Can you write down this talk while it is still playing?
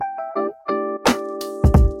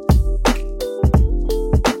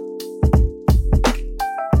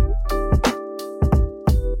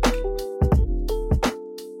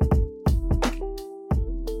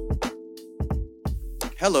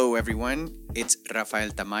everyone. It's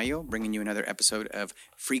Rafael Tamayo bringing you another episode of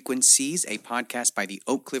Frequencies, a podcast by the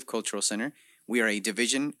Oak Cliff Cultural Center. We are a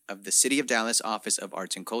division of the City of Dallas Office of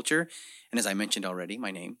Arts and Culture. And as I mentioned already,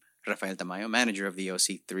 my name, Rafael Tamayo, manager of the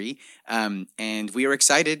OC3. And we are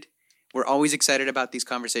excited. We're always excited about these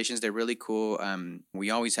conversations. They're really cool.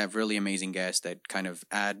 We always have really amazing guests that kind of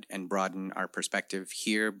add and broaden our perspective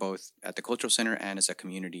here, both at the Cultural Center and as a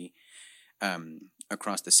community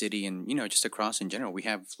across the city and, just across in general. We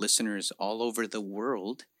have listeners all over the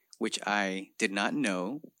world, which I did not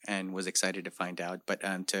know and was excited to find out. But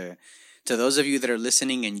to those of you that are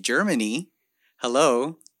listening in Germany,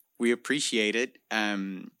 hello, we appreciate it.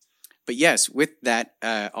 But yes, with that,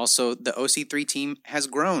 also the OC3 team has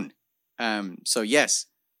grown. So yes,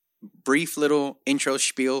 brief little intro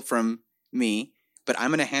spiel from me, but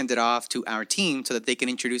I'm going to hand it off to our team so that they can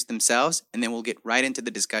introduce themselves, and then we'll get right into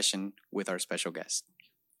the discussion with our special guest.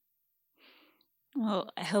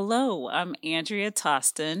 Well, hello, I'm Andrea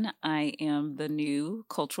Toston. I am the new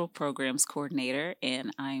Cultural Programs Coordinator,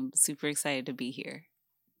 and I'm super excited to be here.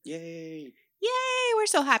 Yay! Yay! We're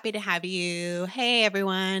so happy to have you. Hey,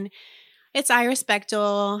 everyone. It's Iris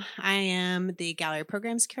Bechtel. I am the Gallery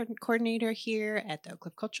Programs Coordinator here at the Oak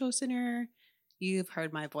Cliff Cultural Center. You've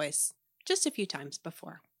heard my voice just a few times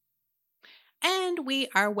before. And we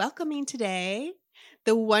are welcoming today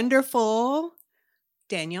the wonderful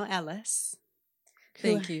Danielle Ellis.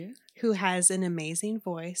 Thank you. Who has an amazing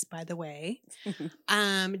voice, by the way.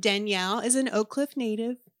 Danielle is an Oak Cliff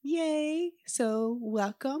native. Yay. So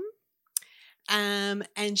welcome.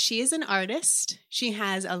 And she is an artist. She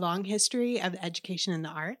has a long history of education in the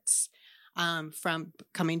arts, from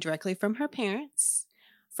coming directly from her parents,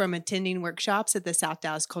 from attending workshops at the South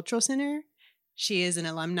Dallas Cultural Center. She is an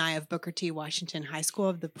alumni of Booker T. Washington High School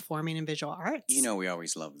of the Performing and Visual Arts. We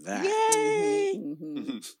always love that. Yay!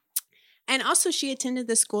 Mm-hmm. And also she attended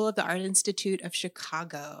the School of the Art Institute of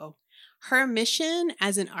Chicago. Her mission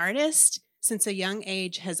as an artist since a young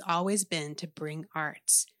age has always been to bring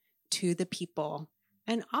arts to the people.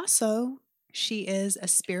 And also, she is a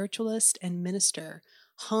spiritualist and minister,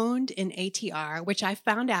 honed in ATR, which I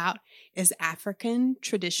found out is African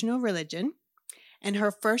traditional religion. And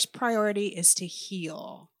her first priority is to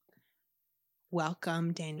heal.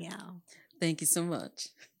 Welcome, Danielle. Thank you so much.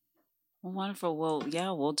 Wonderful. Well,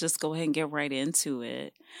 yeah, we'll just go ahead and get right into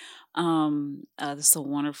it. This is a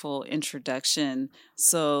wonderful introduction.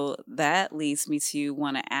 So that leads me to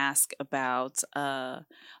want to ask about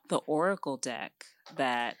the Oracle deck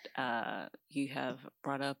that you have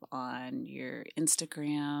brought up on your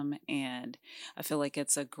Instagram. And I feel like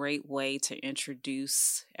it's a great way to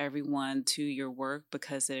introduce everyone to your work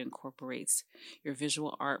because it incorporates your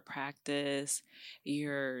visual art practice,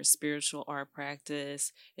 your spiritual art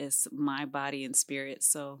practice. It's mind, body, and spirit.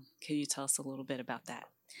 So can you tell us a little bit about that?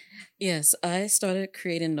 Yes, I started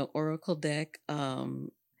creating the Oracle deck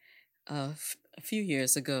a few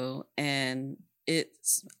years ago, and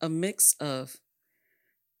it's a mix of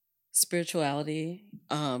spirituality,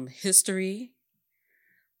 history,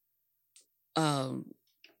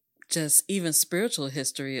 just even spiritual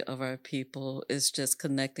history of our people is just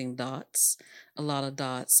connecting dots, a lot of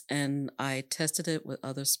dots. And I tested it with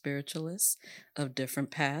other spiritualists of different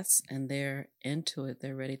paths, and they're into it.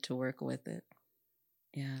 They're ready to work with it.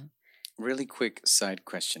 Yeah. Really quick side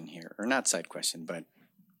question here, or not side question, but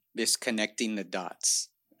this connecting the dots.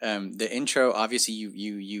 The intro, obviously,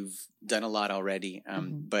 you've done a lot already,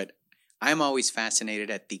 but I'm always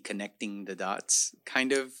fascinated at the connecting the dots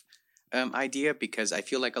kind of idea because I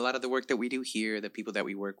feel like a lot of the work that we do here, the people that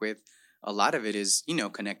we work with, a lot of it is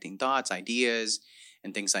connecting thoughts, ideas,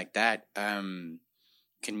 and things like that. Can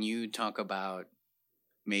you talk about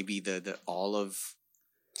maybe the all of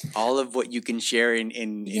what you can share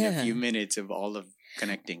in a few minutes of all of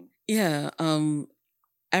connecting? Yeah.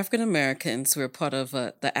 African Americans were part of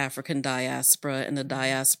the African diaspora, and the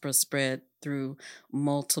diaspora spread through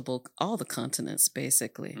all the continents,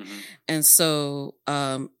 basically. Mm-hmm. And so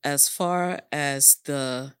as far as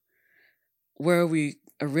where we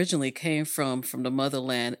originally came from the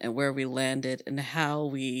motherland and where we landed and how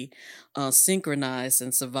we synchronized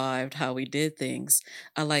and survived, how we did things,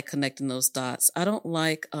 I like connecting those dots. I don't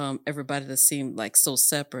like everybody to seem like so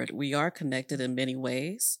separate. We are connected in many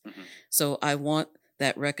ways. Mm-hmm. So I want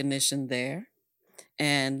that recognition there.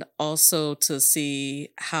 And also to see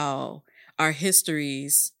how our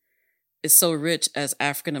histories is so rich as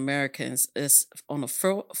African Americans is on the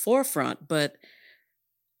forefront, but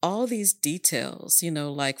all these details,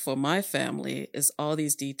 like for my family, is all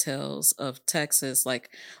these details of Texas, like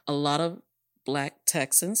a lot of Black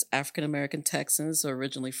Texans, African American Texans, are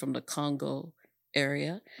originally from the Congo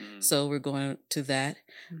area. So we're going to that.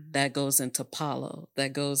 That goes into Palo.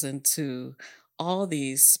 That goes into all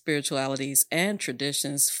these spiritualities and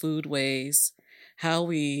traditions, food ways, how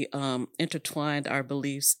we intertwined our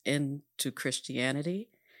beliefs into Christianity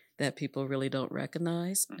that people really don't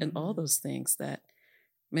recognize, and all those things that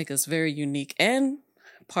make us very unique and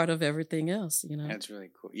part of everything else, you know. That's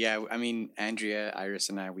really cool. Yeah, I mean, Andrea, Iris,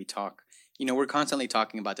 and I, we talk, you know, we're constantly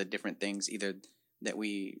talking about the different things either that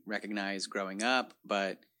we recognize growing up,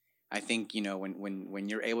 but I think, you know, when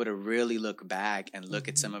you're able to really look back and look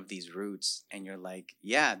at some of these roots, and you're like,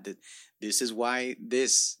 yeah, this is why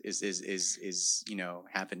this is you know,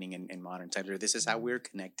 happening in modern times, or this is how we're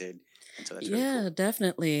connected. And so that's really cool.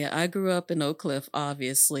 Definitely. I grew up in Oak Cliff,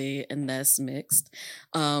 obviously, and that's mixed.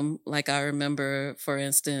 Like I remember, for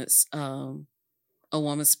instance, a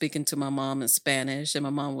woman speaking to my mom in Spanish, and my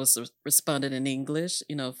mom was responding in English.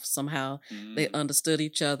 You know, somehow they understood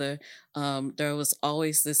each other. There was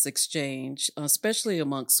always this exchange, especially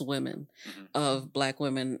amongst women, of Black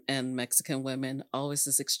women and Mexican women, always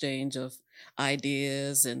this exchange of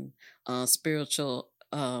ideas and spiritual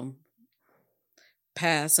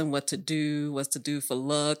paths and what to do for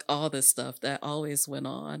luck, all this stuff that always went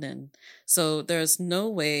on. And so there's no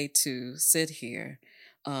way to sit here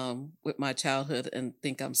with my childhood and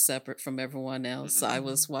think I'm separate from everyone else. I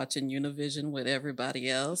was watching Univision with everybody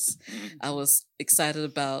else. I was excited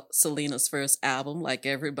about Selena's first album like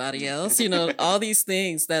everybody else. You know, all these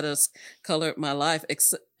things that has colored my life.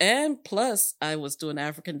 And plus, I was doing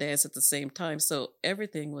African dance at the same time. So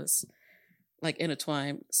everything was like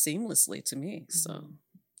intertwined seamlessly to me. So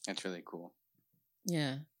that's really cool.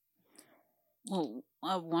 Yeah. Well,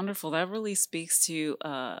 wonderful. That really speaks to,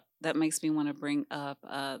 that makes me want to bring up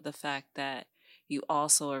the fact that you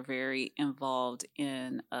also are very involved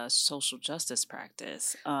in social justice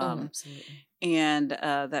practice. Absolutely. And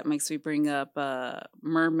that makes me bring up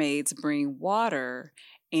Mermaids Bring Water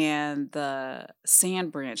and the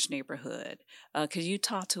Sand Branch neighborhood. Could you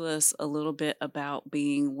talk to us a little bit about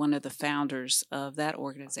being one of the founders of that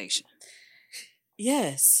organization?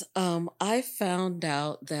 Yes. I found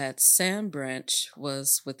out that Sand Branch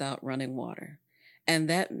was without running water, and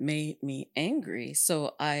that made me angry.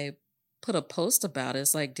 So I put a post about it.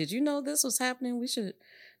 It's like, did you know this was happening? We should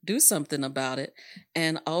do something about it.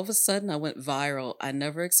 And all of a sudden I went viral. I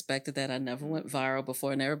never expected that. I never went viral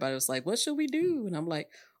before. And everybody was like, what should we do? And I'm like,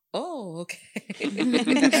 oh, okay.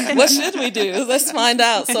 What should we do? Let's find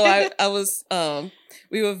out. So I was,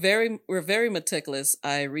 we're very meticulous.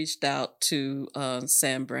 I reached out to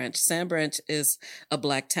Sand Branch. Sand Branch is a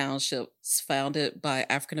Black township founded by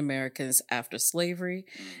African Americans after slavery.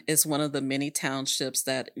 It's one of the many townships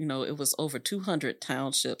that, you know, it was over 200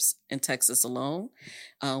 townships in Texas alone.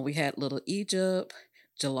 We had Little Egypt,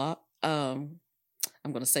 Jalop,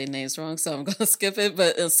 I'm going to say names wrong, so I'm going to skip it.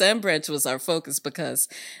 But Sand Branch was our focus because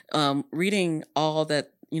reading all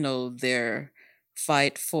that, you know, their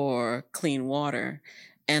fight for clean water.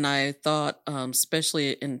 And I thought,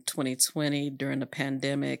 especially in 2020 during the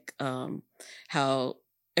pandemic, how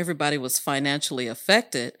everybody was financially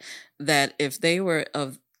affected, that if they were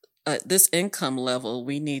of this income level,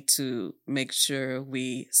 we need to make sure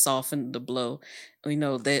we soften the blow. We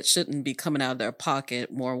know that shouldn't be coming out of their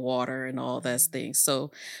pocket, more water and all those things.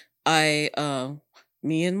 So me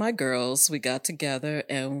and my girls, we got together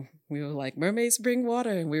and we were like, Mermaids Bring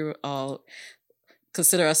Water. And we were all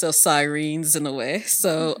consider ourselves sirens in a way.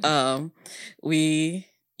 So we,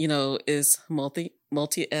 you know, is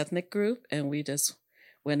multi-ethnic group, and we just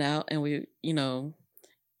went out and we, you know,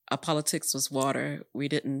 our politics was water.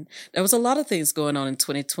 There was a lot of things going on in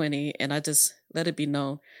 2020, and I just let it be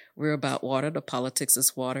known we're about water. The politics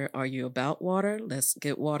is water. Are you about water? Let's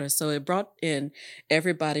get water. So it brought in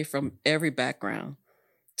everybody from every background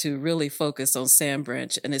to really focus on Sand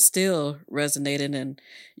Branch, and it's still resonating, and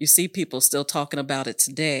you see people still talking about it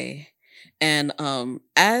today. And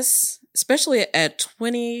especially at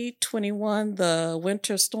 2021, the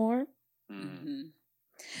winter storm,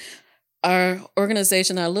 our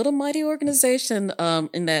organization, our little mighty organization,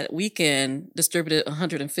 in that weekend distributed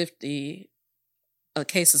 150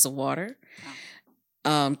 cases of water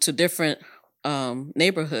to different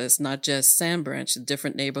neighborhoods, not just Sand Branch,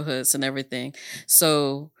 different neighborhoods and everything.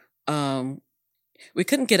 So we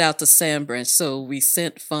couldn't get out to Sand Branch, so we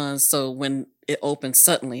sent funds. So when it opened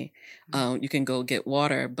suddenly, you can go get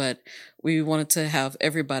water. But we wanted to have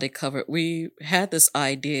everybody covered. We had this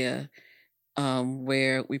idea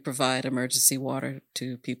where we provide emergency water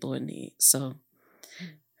to people in need. So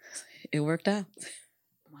it worked out.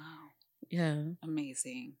 Wow. Yeah.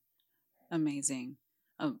 Amazing. Amazing.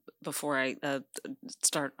 before I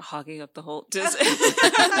start hogging up the whole,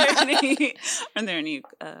 are there any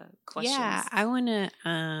questions? Yeah, I want to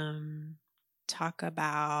talk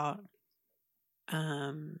about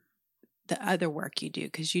the other work you do,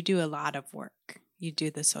 because you do a lot of work. You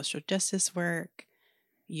do the social justice work.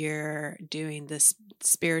 You're doing this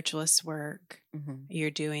spiritualist work. Mm-hmm.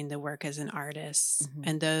 You're doing the work as an artist. Mm-hmm.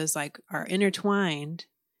 And those like are intertwined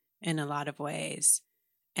in a lot of ways.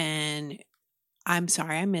 And I'm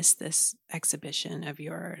sorry, I missed this exhibition of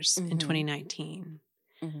yours in 2019.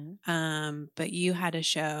 Mm-hmm. But you had a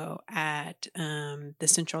show at the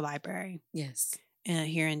Central Library. Yes.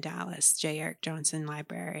 Here in Dallas, J. Eric Johnson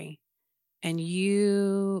Library. And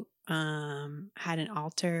you had an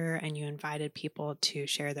altar and you invited people to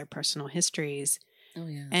share their personal histories. Oh,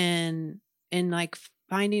 yeah. And like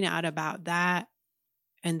finding out about that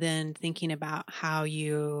and then thinking about how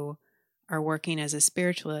you are working as a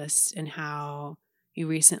spiritualist and how you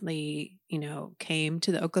recently, came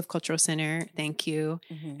to the Oak Cliff Cultural Center, thank you,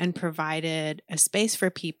 Mm-hmm. and provided a space for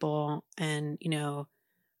people and,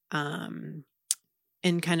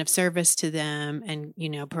 in kind of service to them and,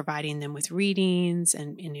 providing them with readings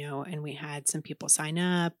and, and we had some people sign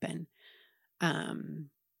up and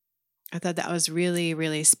I thought that was really,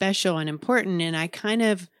 really special and important. And I kind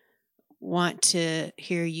of want to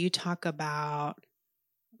hear you talk about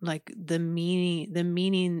like the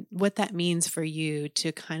meaning, what that means for you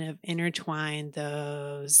to kind of intertwine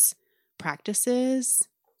those practices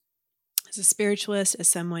as a spiritualist, as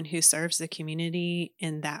someone who serves the community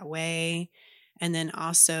in that way. And then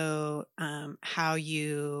also how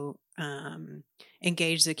you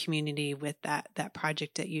engage the community with that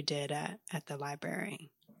project that you did at the library.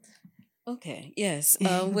 Okay. Yes.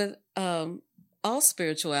 With all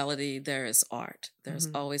spirituality, there is art. There's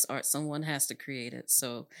always art. Someone has to create it.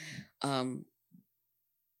 So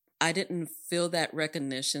I didn't feel that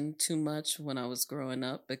recognition too much when I was growing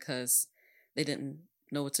up because they didn't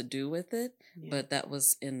know what to do with it. Yeah. But that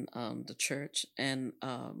was in the church. And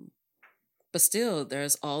but still,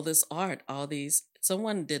 there's all this art, all these,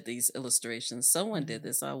 someone did these illustrations, someone did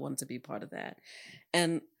this, I wanted to be part of that.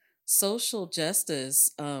 And social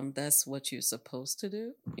justice, that's what you're supposed to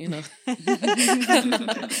do,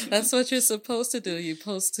 That's what you're supposed to do. You're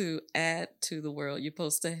supposed to add to the world, you're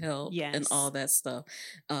supposed to help, yes, and all that stuff.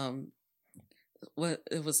 What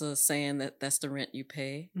it was a saying that's the rent you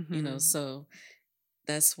pay, so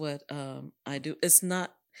that's what I do. It's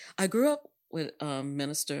not, I grew up with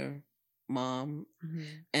minister mom,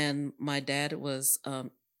 and my dad was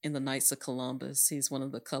in the Knights of Columbus. He's one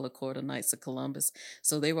of the color quarter Knights of Columbus.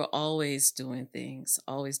 So they were always doing things.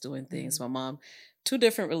 My mom, two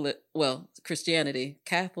different, Christianity,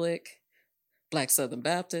 Catholic, Black Southern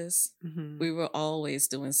Baptist. We were always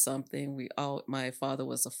doing something. My father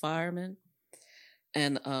was a fireman,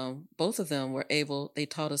 and both of them were they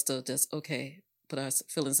taught us to just, put our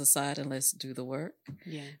feelings aside and let's do the work.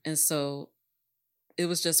 Yeah. And so it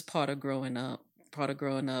was just part of growing up.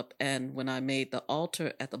 And when I made the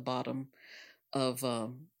altar at the bottom of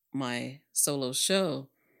my solo show,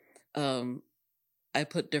 I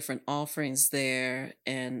put different offerings there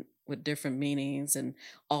and with different meanings and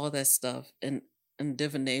all that stuff and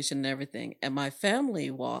divination and everything. And my family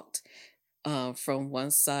walked from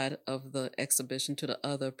one side of the exhibition to the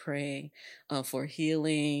other, praying for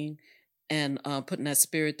healing and putting that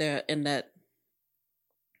spirit there. And that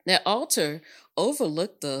altar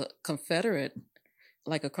overlooked the Confederate,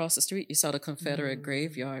 like across the street, you saw the Confederate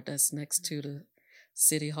graveyard that's next to the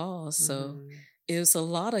city hall. So it was a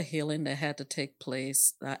lot of healing that had to take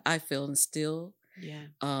place, I feel, and still. Yeah.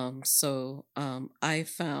 I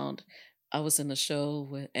was in a show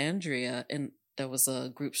with Andrea, and there was a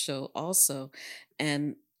group show also.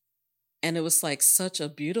 And it was like such a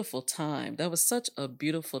beautiful time. That was such a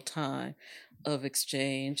beautiful time of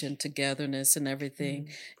exchange and togetherness and everything.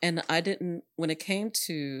 And when it came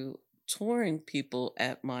to touring people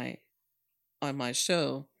on my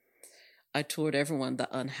show, I toured everyone, the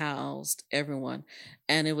unhoused, everyone.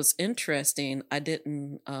 And it was interesting. I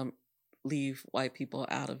didn't leave white people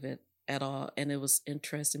out of it at all. And it was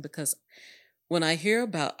interesting because when I hear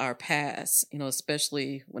about our past,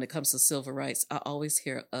 especially when it comes to civil rights, I always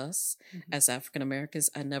hear us as African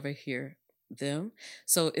Americans. I never hear them.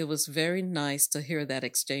 So it was very nice to hear that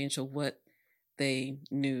exchange of what they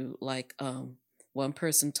knew. Like one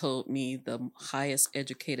person told me the highest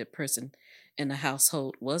educated person in the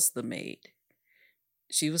household was the maid.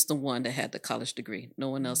 She was the one that had the college degree. No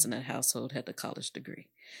one else in that household had the college degree.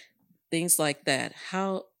 Things like that.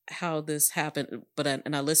 How this happened,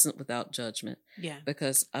 and I listened without judgment. Yeah.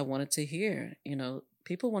 Because I wanted to hear,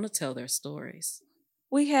 people want to tell their stories.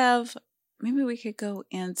 We have maybe we could go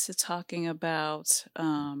into talking about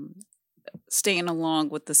staying along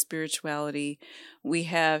with the spirituality we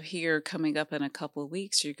have here coming up in a couple of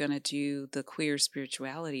weeks. You're going to do the queer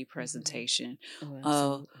spirituality presentation.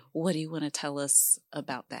 What do you want to tell us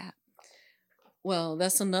about that? Well,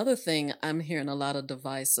 that's another thing. I'm hearing a lot of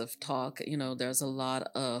divisive talk. There's a lot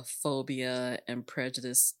of phobia and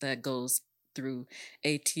prejudice that goes through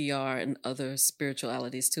ATR and other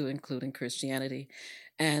spiritualities too, including Christianity.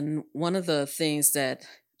 And one of the things that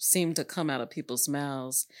seem to come out of people's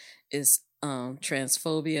mouths is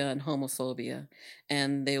transphobia and homophobia.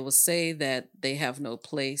 And they will say that they have no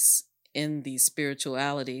place in these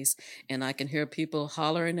spiritualities. And I can hear people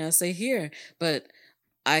hollering as they hear, but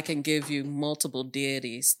I can give you multiple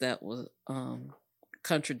deities that will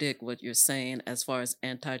contradict what you're saying as far as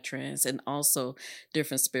anti-trans, and also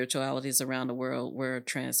different spiritualities around the world where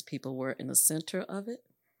trans people were in the center of it.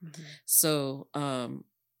 Mm-hmm. So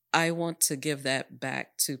I want to give that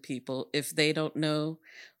back to people if they don't know,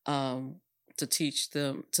 to teach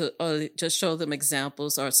them, to just show them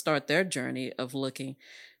examples or start their journey of looking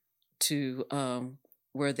to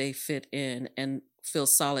where they fit in and feel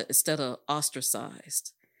solid instead of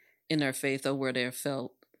ostracized in their faith or where they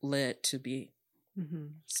felt led to be. Mm-hmm.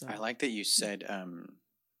 So I like that you said,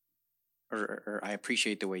 or I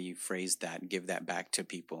appreciate the way you phrased that, give that back to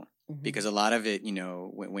people. Mm-hmm. Because a lot of it,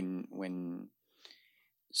 when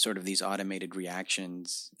sort of these automated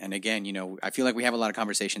reactions, and again, I feel like we have a lot of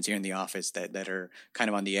conversations here in the office that are kind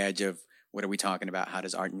of on the edge of what are we talking about? How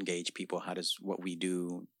does art engage people? How does what we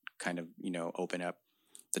do kind of, open up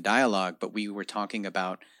the dialogue? But we were talking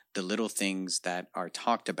about the little things that are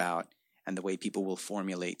talked about and the way people will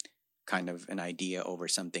formulate kind of an idea over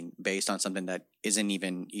something based on something that isn't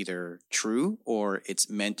even either true or it's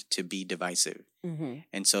meant to be divisive. Mm-hmm.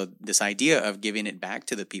 And so this idea of giving it back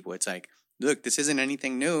to the people, it's like, look, this isn't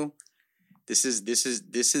anything new. This is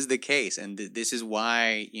the case. And this is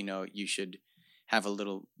why, you should have a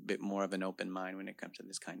little bit more of an open mind when it comes to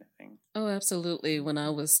this kind of thing. Oh, absolutely. When I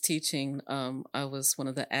was teaching, I was one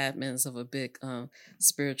of the admins of a big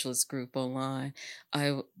spiritualist group online.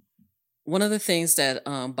 One of the things that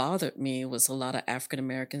bothered me was a lot of African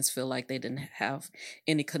Americans feel like they didn't have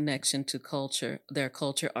any connection to their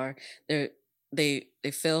culture, or they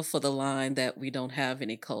fell for the line that we don't have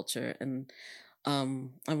any culture. And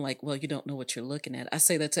I'm like, well, you don't know what you're looking at. I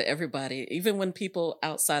say that to everybody, even when people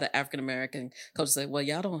outside of African American culture say, well,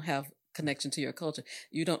 y'all don't have connection to your culture.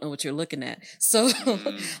 You don't know what you're looking at. So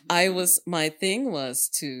my thing was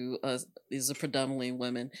to, these are predominantly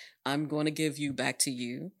women, I'm going to give you back to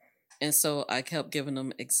you. And so I kept giving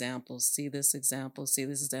them examples. See this example, see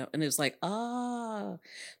this example. And it was like,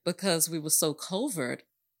 because we were so covert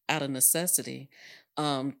out of necessity,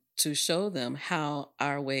 to show them how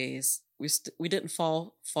our ways, we didn't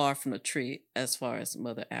fall far from the tree as far as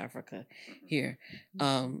Mother Africa here.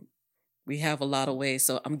 We have a lot of ways.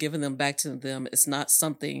 So I'm giving them back to them. It's not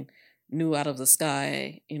something new out of the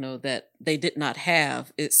sky, that they did not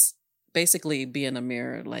have. It's basically being a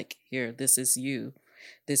mirror, like, here, this is you.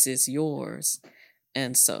 This is yours.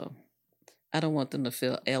 And so I don't want them to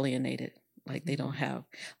feel alienated, like they don't have.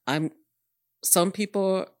 Some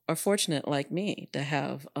people are fortunate, like me, to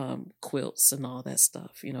have quilts and all that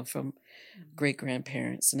stuff, from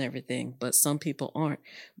great-grandparents and everything. But some people aren't.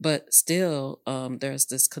 But still, there's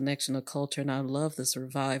this connection of culture. And I love this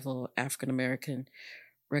revival, African-American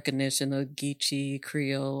recognition of Geechee,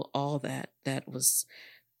 Creole, all that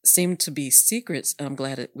seemed to be secrets. I'm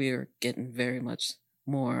glad that we're getting very much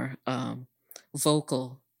more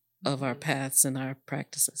vocal of our paths and our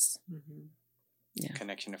practices. Mm-hmm. Yeah.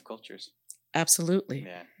 Connection of cultures. Absolutely.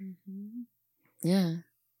 Yeah. Mm-hmm. Yeah.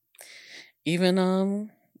 Even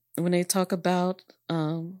when they talk about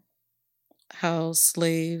how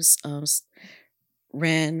slaves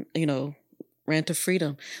ran to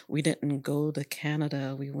freedom, we didn't go to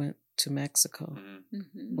Canada. We went to Mexico.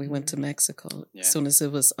 Mm-hmm. We went to Mexico. Yeah. As soon as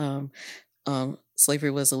it was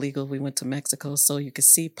slavery was illegal, we went to Mexico. So you could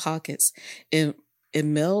see pockets. It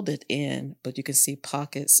melded in, but you can see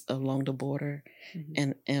pockets along the border,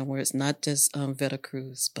 mm-hmm. and where it's not just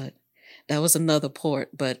Veracruz, but that was another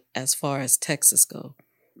port. But as far as Texas go,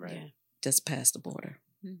 right, just past the border,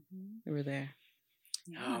 mm-hmm. we were there.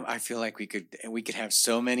 Oh, I feel like we could have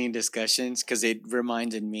so many discussions, because it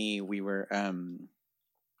reminded me, we were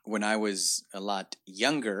when I was a lot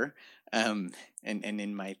younger, and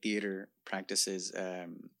in my theater practices,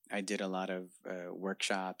 I did a lot of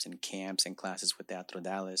workshops and camps and classes with Teatro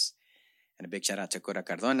Dallas. And a big shout out to Cora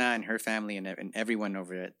Cardona and her family and everyone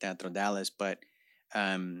over at Teatro Dallas. But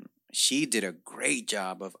she did a great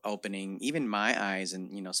job of opening even my eyes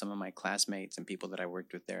and, some of my classmates and people that I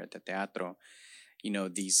worked with there at the teatro,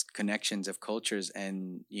 these connections of cultures.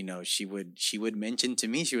 And, she would mention to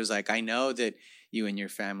me, she was like, I know that you and your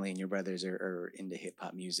family and your brothers are into hip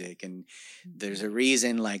hop music. And there's a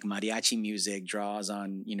reason like mariachi music draws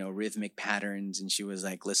on, rhythmic patterns. And she was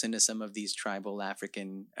like, listen to some of these tribal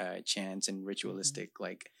African chants and ritualistic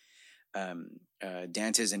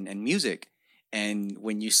dances and music. And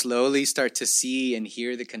when you slowly start to see and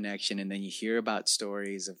hear the connection, and then you hear about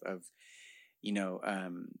stories of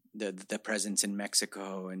the presence in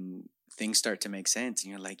Mexico, and things start to make sense,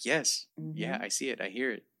 and you're like, yes, yeah, I see it, I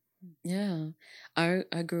hear it. Yeah, I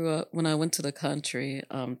grew up when I went to the country.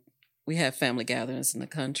 We had family gatherings in the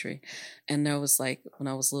country, and there was like when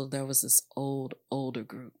I was little, there was this older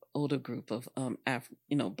group of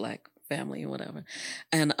Black family or whatever,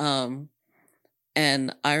 and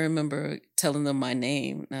I remember telling them my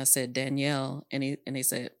name, and I said Danielle, and they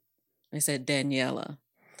said Daniela.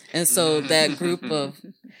 And so that group of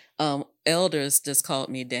elders just called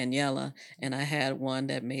me Daniela, and I had one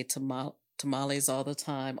that made tamales all the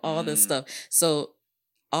time, all this stuff. So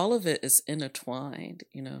all of it is intertwined,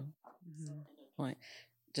 Like,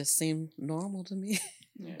 just seemed normal to me.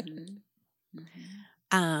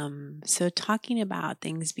 So talking about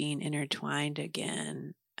things being intertwined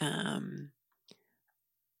again,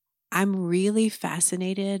 I'm really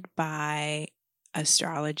fascinated by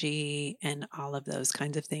astrology and all of those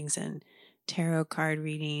kinds of things, and tarot card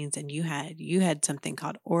readings. And you had something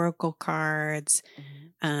called oracle cards.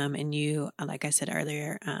 And you, like I said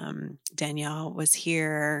earlier, Danielle was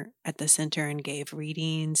here at the center and gave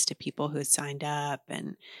readings to people who had signed up.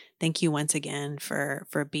 And thank you once again for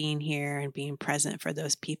being here and being present for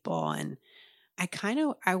those people. And I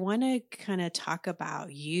want to kind of talk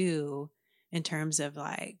about you in terms of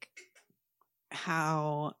like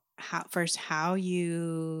how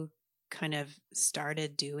you kind of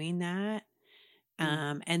started doing that.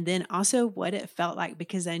 And then also what it felt like,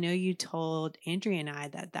 because I know you told Andrea and I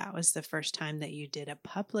that was the first time that you did a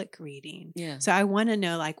public reading. Yeah. So I want to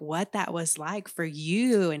know like what that was like for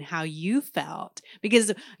you and how you felt,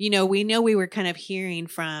 because, we know we were kind of hearing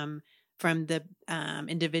from the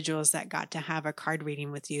individuals that got to have a card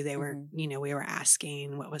reading with you. They were, we were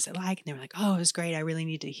asking, what was it like? And they were like, oh, it was great. I really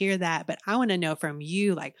need to hear that. But I want to know from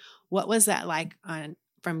you, like, what was that like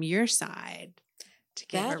from your side?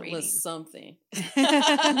 That was something.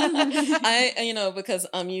 I, because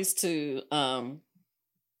I'm used to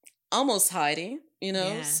almost hiding,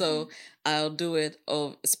 so I'll do it.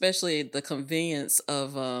 Especially the convenience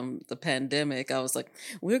of the pandemic. I was like,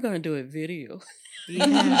 we're going to do a video.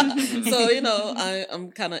 Yeah. So,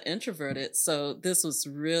 I'm kind of introverted. So this was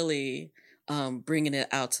really bringing it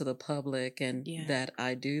out to the public, and that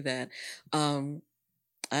I do that.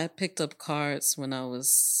 I picked up cards when I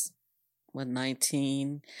was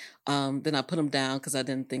 19. Then I put them down because I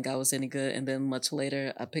didn't think I was any good. And then much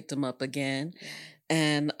later, I picked them up again.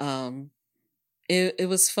 And it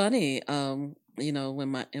was funny. When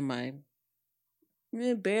in my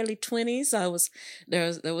barely 20s,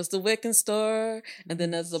 there was the Wiccan store, and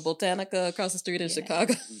then there's the Botanica across the street in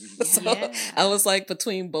Chicago. So I was like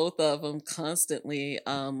between both of them constantly,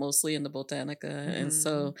 mostly in the Botanica. And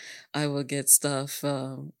so I would get stuff,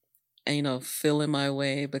 fill in my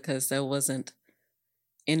way, because there wasn't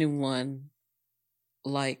anyone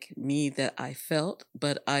like me that I felt,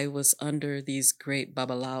 but I was under these great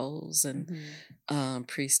babalaos and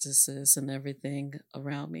priestesses and everything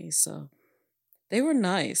around me. So they were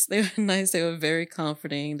nice. They were nice. They were very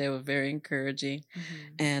comforting. They were very encouraging.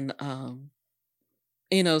 And,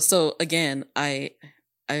 so again, I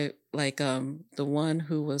like, the one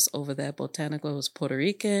who was over that Botanical was Puerto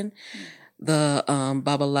Rican. The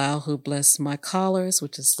Babalao who blessed my collars,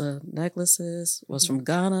 which is the necklaces, was from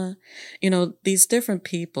Ghana. These different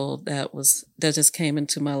people that just came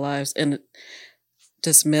into my lives and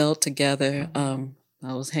just melded together.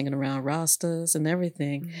 I was hanging around Rastas and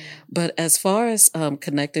everything. But as far as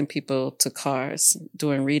connecting people to cards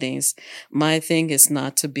during readings, my thing is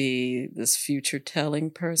not to be this future telling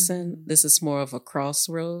person. This is more of a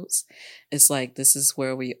crossroads. It's like, this is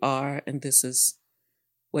where we are, and this is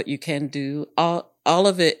what you can do. All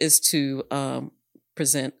of it is to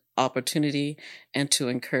present opportunity and to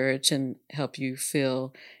encourage and help you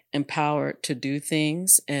feel empowered to do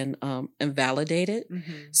things and validate it.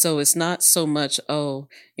 So it's not so much, in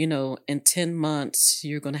 10 months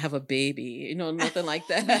you're going to have a baby, nothing like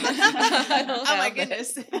that. Oh my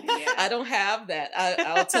goodness. I don't have that.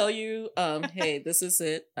 I'll tell you, hey, this is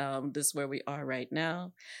it. This is where we are right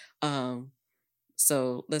now.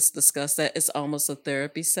 So let's discuss that. It's almost a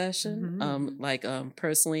therapy session.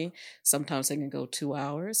 Personally, sometimes it can go 2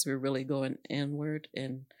 hours. We're really going inward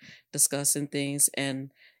and discussing things.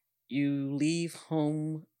 And you leave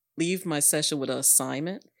my session with an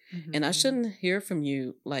assignment. And I shouldn't hear from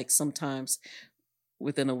you like sometimes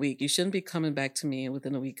within a week. You shouldn't be coming back to me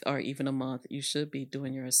within a week or even a month. You should be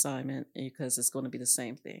doing your assignment because it's going to be the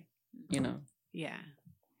same thing, you know? Yeah.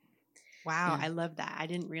 Wow, I love that. I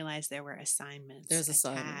didn't realize there were assignments. There's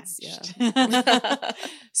assignments, yeah.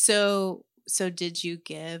 So did you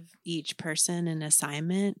give each person an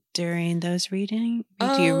assignment during those readings?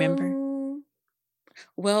 Do you remember?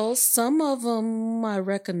 Well, some of them I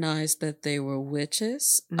recognized that they were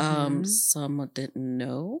witches. Some didn't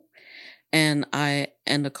know. And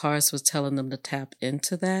the cards was telling them to tap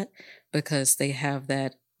into that because they have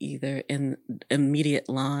that either in immediate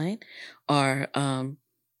line or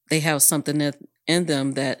they have something in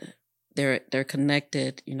them that they're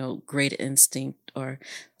connected, you know, great instinct or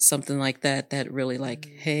something like that really like,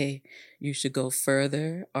 hey, you should go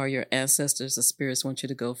further, or your ancestors, the spirits want you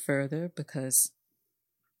to go further because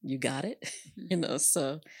you got it, you know.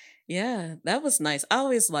 So yeah, that was nice. I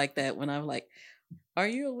always like that when I'm like, are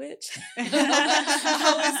you a witch? I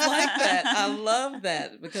always like that. I love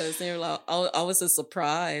that because they're like, always a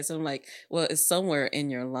surprise. I'm like, well, it's somewhere in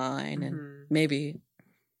your line and maybe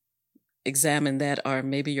examine that, or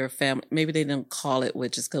maybe your family, maybe they didn't call it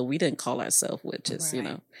witches because we didn't call ourselves witches, you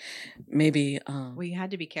know. Maybe well, you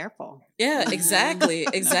had to be careful. Yeah, exactly.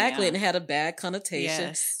 Yeah. And it had a bad connotation.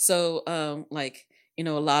 Yes. So like, you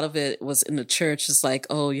know, a lot of it was in the church. It's like,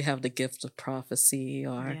 oh, you have the gift of prophecy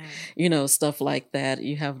or, you know, stuff like that.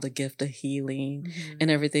 You have the gift of healing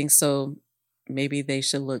and everything. So maybe they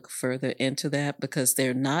should look further into that because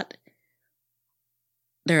they're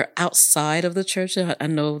outside of the church. I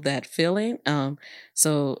know that feeling.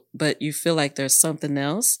 But you feel like there's something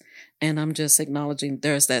else. And I'm just acknowledging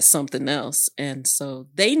there's that something else. And so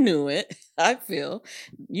they knew it. I feel,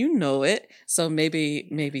 you know it. So maybe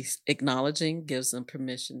acknowledging gives them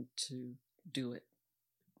permission to do it.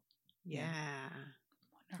 Yeah.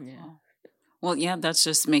 Wonderful. Yeah. Well, yeah, that's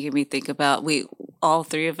just making me think about, all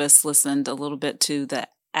three of us listened a little bit to the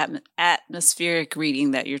atmospheric reading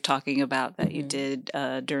that you're talking about that you did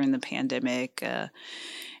during the pandemic.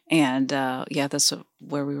 That's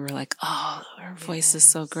where we were like, oh, her voice is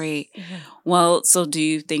so great. Yeah. Well, so do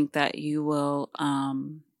you think that you will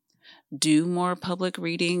do more public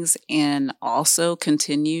readings and also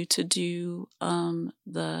continue to do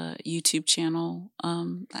the YouTube channel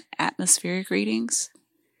atmospheric readings?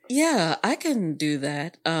 Yeah, I can do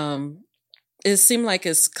that. It seemed like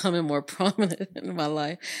it's coming more prominent in my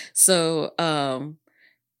life. So, I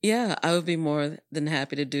would be more than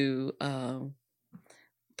happy to do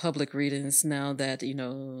public readings now that, you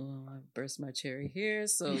know, I burst my cherry here.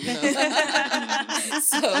 So, you know,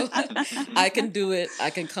 so I can do it. I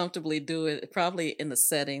can comfortably do it probably in the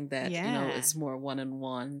setting that, you know, it's more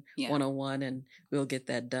one-on-one, and we'll get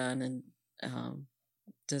that done and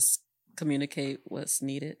just communicate what's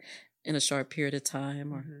needed in a short period of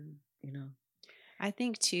time or, you know. I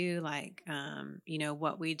think too, like, you know,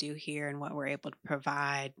 what we do here and what we're able to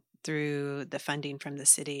provide through the funding from the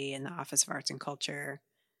city and the Office of Arts and Culture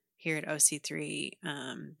here at OC3,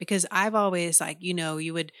 because I've always, like, you know,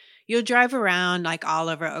 you'll drive around like all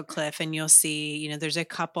over Oak Cliff and you'll see, you know, there's a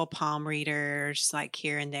couple palm readers like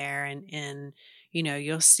here and there, and you know,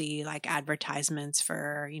 you'll see like advertisements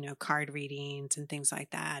for, you know, card readings and things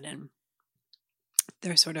like that, and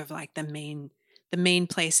they're sort of like the main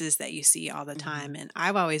places that you see all the time. And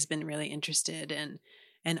I've always been really interested in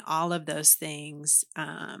all of those things,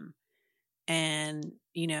 and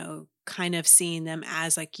you know, kind of seeing them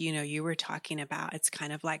as, like, you know, you were talking about, it's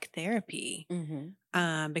kind of like therapy,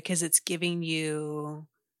 because it's giving you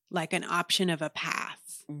like an option of a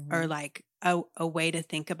path or like a way to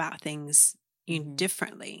think about things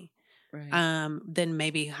differently, than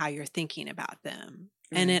maybe how you're thinking about them.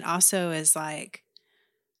 And it also is like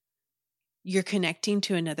you're connecting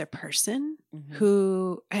to another person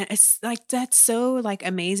who, and it's like, that's so like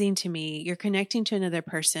amazing to me. You're connecting to another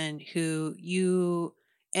person who you,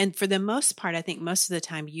 and for the most part, I think most of the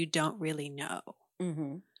time you don't really know,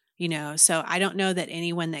 you know? So I don't know that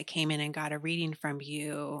anyone that came in and got a reading from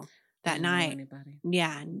you that night,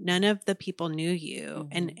 none of the people knew you.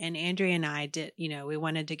 And Andrea and I did, you know, we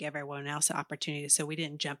wanted to give everyone else an opportunity, so we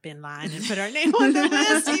didn't jump in line and put our name on the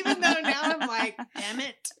list, even though now I'm like, damn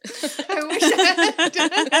it. I wish I had done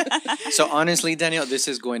that. So honestly, Danielle, this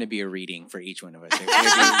is going to be a reading for each one of us.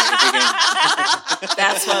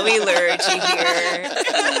 That's what we lured you here.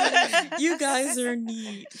 You guys are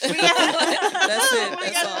neat. That's it.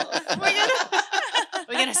 That's all.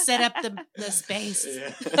 going to set up the space.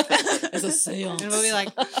 It's a seance. And we'll be like,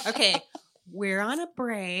 okay, we're on a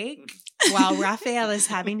break while Raphael is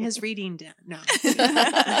having his reading done. No.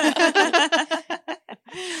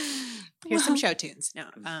 Here's some show tunes. No.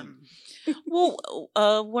 Well,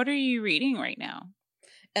 what are you reading right now?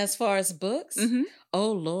 As far as books, Mm-hmm.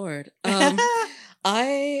 oh Lord, I'm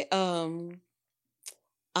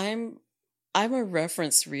a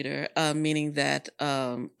reference reader, meaning that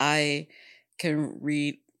I can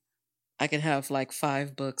read. I can have like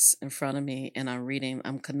 5 books in front of me, and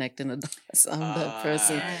I'm connecting the dots. I'm that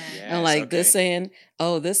person. Yes, And like this okay. saying,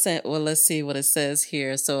 this saying, well, let's see what it says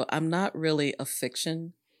here. So I'm not really a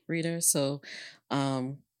fiction reader. So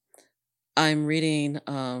I'm reading.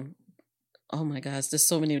 Oh my gosh, there's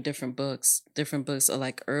so many different books. Different books are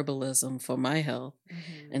like herbalism for my health,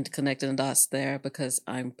 and connecting the dots there because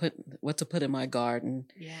I'm what to put in my garden,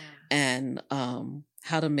 and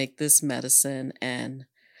how to make this medicine, and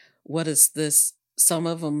what is this. Some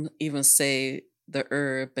of them even say the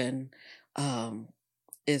herb and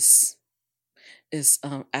is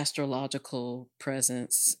astrological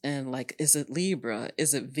presence, and like, is it Libra?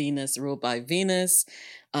 Is it Venus ruled by Venus?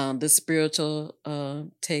 The spiritual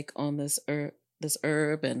take on this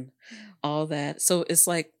herb and all that. So it's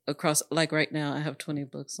like across, like right now I have 20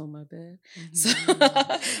 books on my bed. So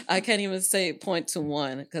I can't even point to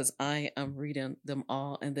one because I am reading them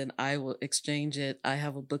all, and then I will exchange it. I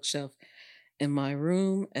have a bookshelf in my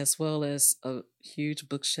room as well as a huge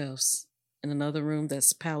bookshelves in another room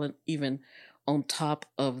that's piled even on top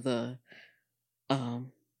of the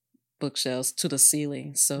bookshelves to the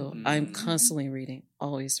ceiling. So I'm constantly reading,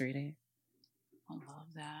 always reading. I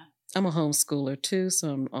love that. I'm a homeschooler too,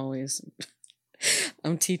 so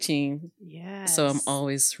I'm teaching. Yeah. So I'm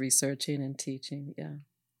always researching and teaching. Yeah.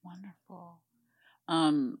 Wonderful.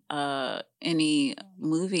 Any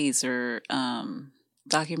movies or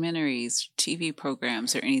documentaries, TV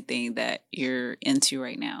programs, or anything that you're into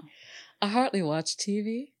right now? I hardly watch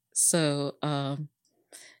TV. So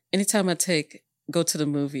anytime I go to the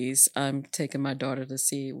movies, I'm taking my daughter to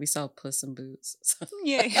see. We saw Puss in Boots. So.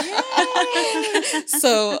 Yeah.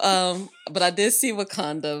 So, but I did see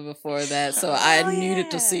Wakanda before that. So I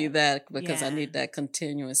needed to see that because I need that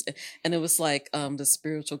continuous. And it was like the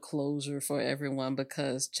spiritual closure for everyone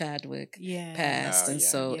because Chadwick passed. And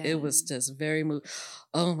so it was just very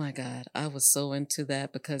oh my God, I was so into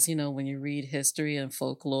that because, when you read history and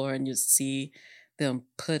folklore and you see them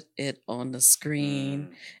put it on the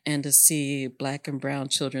screen and to see Black and brown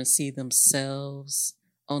children see themselves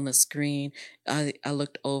on the screen. I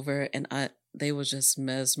looked over and they were just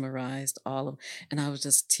mesmerized, all of them. And I was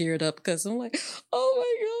just teared up because I'm like, oh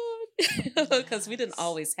my God. Because we didn't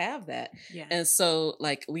always have that. Yeah. And so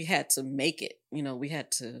like we had to make it, we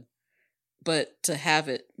had to, but to have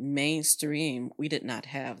it mainstream, we did not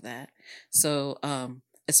have that. So,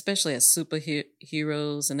 especially as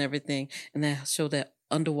superheroes and everything. And they show that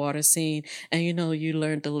underwater scene. And, you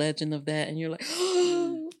learned the legend of that. And you're like,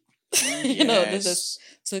 this just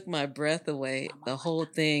took my breath away, the whole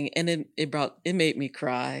thing. And it made me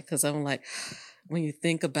cry because I'm like, when you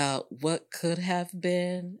think about what could have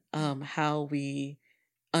been, how we,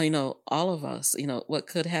 all of us, what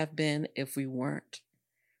could have been if we were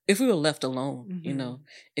left alone,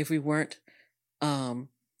 if we weren't,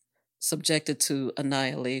 subjected to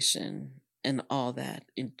annihilation and all that,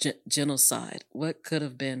 genocide, what could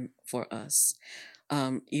have been for us?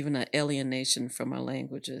 Even an alienation from our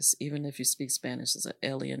languages, even if you speak Spanish, is an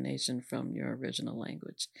alienation from your original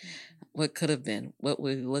language. What could have been? What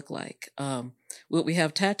would we look like? Would we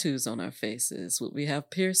have tattoos on our faces? Would we have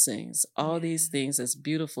piercings? All these things that's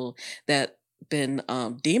beautiful that been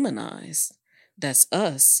demonized. That's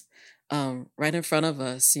us, right in front of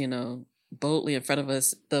us, boldly in front of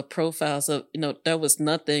us, the profiles of, there was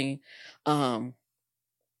nothing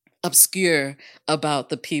obscure about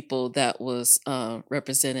the people that was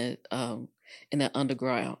represented in the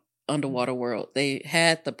underwater world. They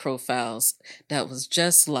had the profiles that was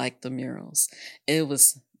just like the murals. It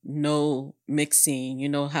was no mixing. You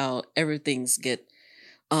know how everything's get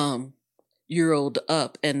Euroed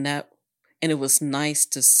up, and it was nice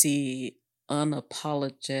to see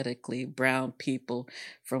unapologetically brown people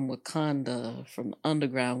from Wakanda, from the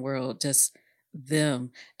underground world, just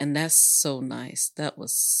them. And that's so nice. That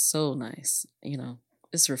was so nice.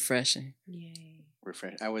 It's refreshing. Yay.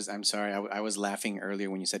 I'm sorry. I was laughing earlier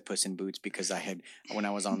when you said Puss in Boots because when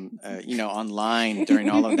I was on, online during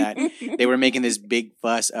all of that, they were making this big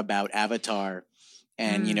fuss about Avatar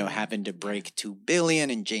and, having to break 2 billion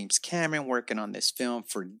and James Cameron working on this film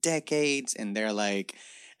for decades. And they're like,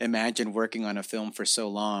 imagine working on a film for so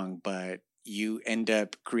long, but you end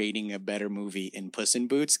up creating a better movie in Puss in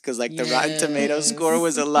Boots, because like the Rotten Tomatoes score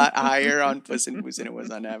was a lot higher on Puss in Boots than it was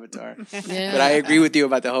on Avatar. Yeah. But I agree with you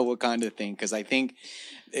about the whole Wakanda thing, because I think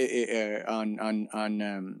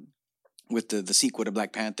with the sequel to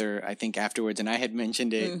Black Panther, I think afterwards, and I had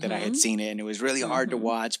mentioned it that I had seen it and it was really hard to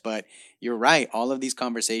watch, but you're right. All of these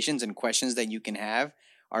conversations and questions that you can have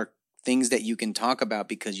are things that you can talk about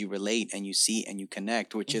because you relate and you see and you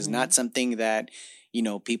connect, which is not something that, you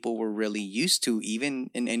know, people were really used to even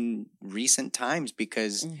in recent times,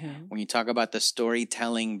 because when you talk about the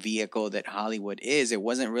storytelling vehicle that Hollywood is, it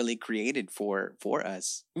wasn't really created for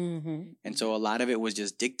us. And so a lot of it was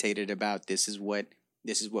just dictated about this is what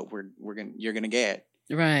you're gonna get.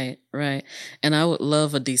 Right. And I would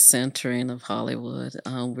love a decentering of Hollywood.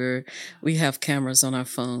 We have cameras on our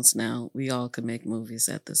phones now. We all can make movies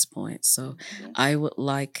at this point. So I would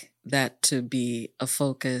like that to be a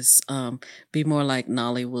focus, be more like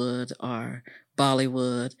Nollywood or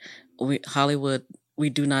Bollywood. Hollywood, we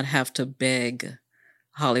do not have to beg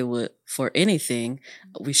Hollywood for anything.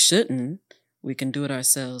 We shouldn't. We can do it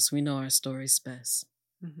ourselves. We know our stories best.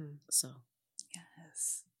 So.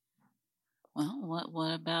 Well,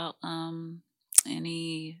 what about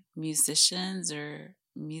any musicians or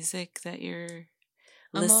music that you're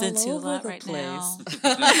listening to a lot right now?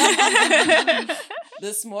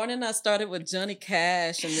 This morning I started with Johnny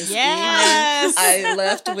Cash, and this evening I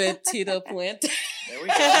left with Tito Puente. There we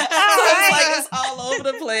go. So it's like it's all over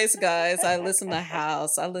the place, guys. I listen to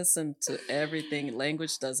house. I listen to everything.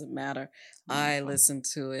 Language doesn't matter. I listen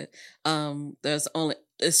to it. There's only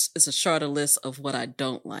it's a shorter list of what I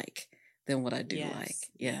don't like than what I do like.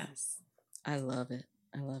 Yeah. I love it.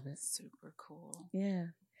 Super cool. Yeah.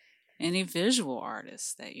 Any visual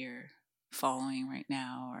artists that you're following right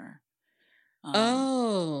now, or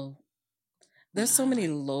there's so many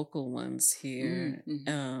local ones here.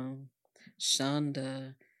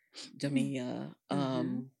 Shonda, Jamia,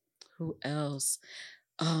 who else?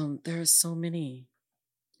 There are so many.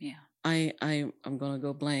 Yeah. I'm gonna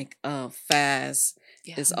go blank. Faz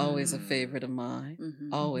is always a favorite of mine.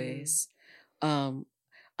 Always. I'm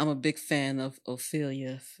a big fan of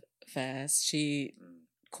Ophelia Faz. She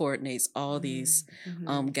coordinates all these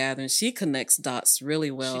gatherings. She connects dots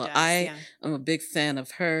really well. I'm a big fan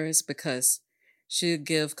of hers because she'll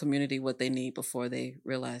give community what they need before they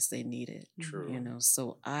realize they need it. True. You know,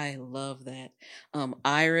 so I love that.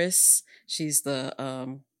 Iris, she's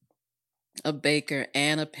a baker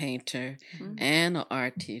and a painter and an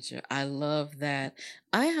art teacher. I love that.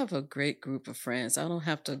 I have a great group of friends. I don't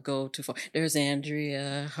have to go too far. There's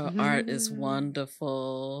Andrea. Her art is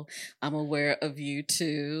wonderful. I'm aware of you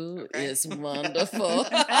too. Okay. It's wonderful.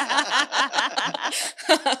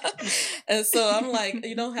 And so I'm like,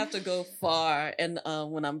 you don't have to go far. And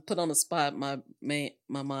when I'm put on the spot, my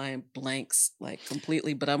mind blanks like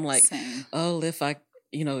completely. But I'm like,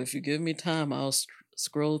 if you give me time, I'll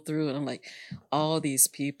scroll through, and I'm like, all these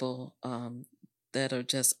people that are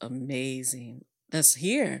just amazing. That's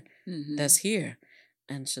here,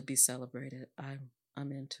 and should be celebrated. I'm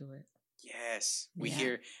into it. Yes, we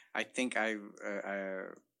hear. I think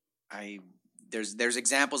there's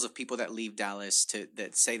examples of people that leave Dallas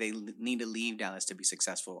that say they need to leave Dallas to be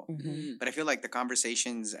successful. But I feel like the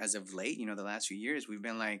conversations as of late, the last few years, we've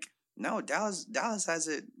been like, no, Dallas has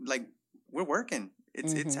it. Like, we're working.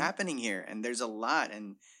 It's happening here, and there's a lot,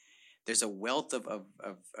 and there's a wealth of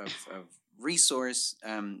resource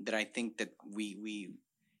that I think that we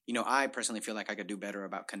I personally feel like I could do better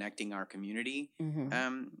about connecting our community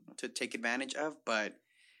to take advantage of. But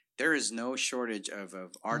there is no shortage of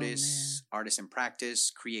artists in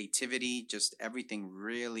practice, creativity, just everything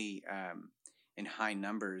really in high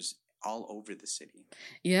numbers all over the city.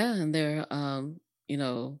 Yeah, and they're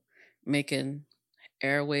making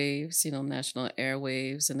airwaves, national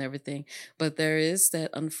airwaves and everything. But there is that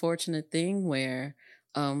unfortunate thing where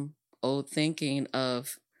old thinking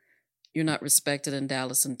of you're not respected in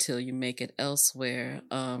Dallas until you make it elsewhere.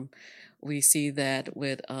 We see that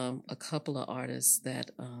with a couple of artists that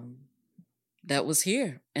was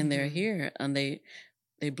here, and they're here, and they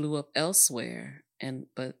blew up elsewhere.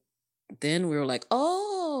 But then we were like,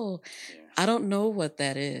 I don't know what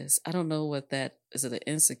that is. I don't know what that is. It an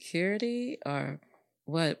insecurity or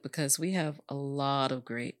what? Because we have a lot of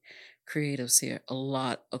great creatives here, a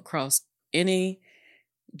lot across any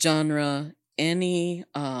genre, any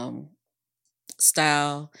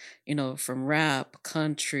style, from rap,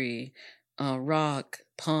 country, rock,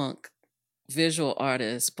 punk, visual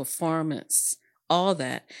artists, performance, all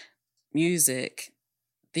that, music,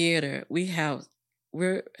 theater. We have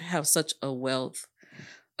such a wealth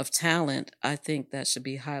of talent, I think that should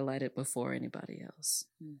be highlighted before anybody else.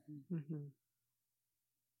 Mm-hmm. Mm-hmm.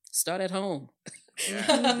 Start at home.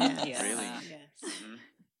 Yeah, Yeah. really. Yes. Mhm.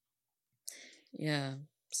 Yeah.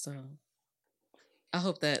 So I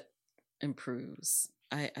hope that improves.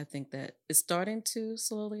 I think that it's starting to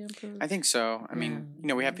slowly improve. I think so. I mean,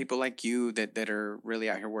 Yeah. we have people like you that are really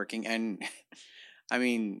out here working, and I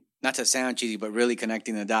mean, not to sound cheesy, but really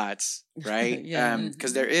connecting the dots, right? Yeah.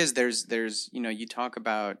 Because there's you talk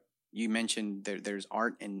about, you mentioned there's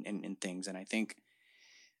art in things, and I think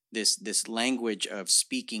this language of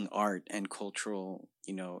speaking art and cultural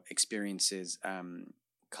experiences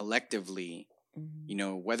collectively,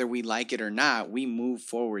 Mhm. whether we like it or not, we move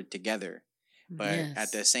forward together. But at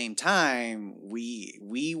Yes. the same time, we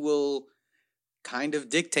will kind of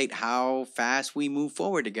dictate how fast we move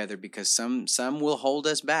forward together, because some will hold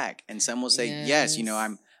us back, and some will say, yes,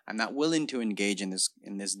 Yes. I'm not willing to engage in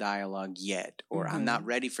this dialogue yet, or I'm not Mhm.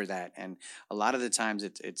 ready for that. And a lot of the times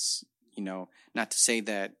it's not to say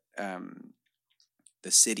that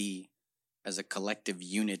the city as a collective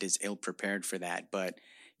unit is ill prepared for that, but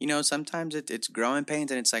sometimes it's growing pains,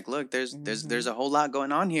 and it's like, look, there's a whole lot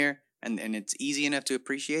going on here, and it's easy enough to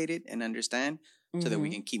appreciate it and understand, so that we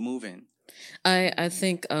Mhm. can keep moving. I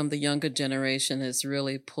think the younger generation is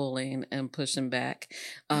really pulling and pushing back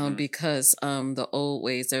Mhm. because the old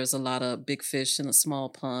ways, there's a lot of big fish in a small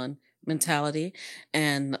pond mentality.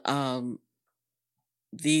 And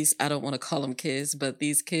these, I don't want to call them kids, but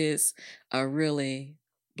these kids are really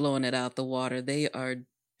blowing it out the water. They are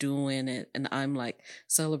doing it. And I'm like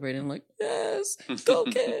celebrating, like, yes, go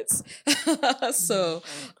kids. So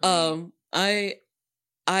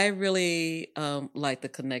I really like the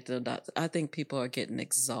connected dots. I think people are getting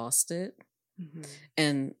exhausted Mm-hmm.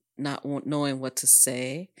 and not knowing what to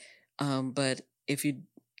say. But if you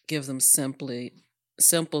give them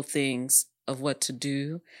simple things of what to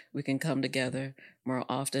do, we can come together more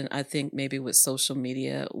often. I think maybe with social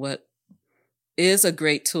media, what is a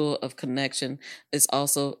great tool of connection is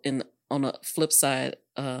also on a flip side,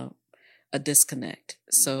 a disconnect.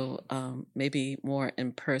 So maybe more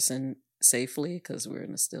in person safely, because we're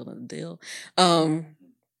still in a deal.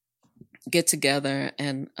 Get together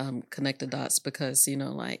and connect the dots, because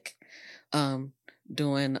like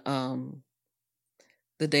doing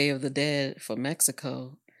the Day of the Dead for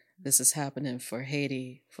Mexico, this is happening for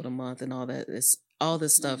Haiti for the month and all that. It's all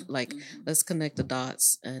this stuff. Like, let's connect the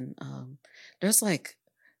dots. And there's like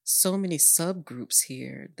so many subgroups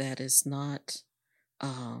here that is not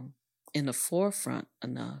in the forefront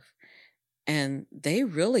enough. And they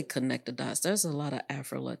really connect the dots. There's a lot of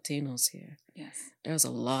Afro Latinos here. Yes. There's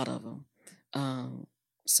a lot of them.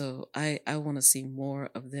 So I want to see more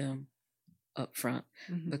of them up front,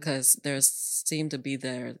 because there seem to be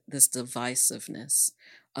this divisiveness.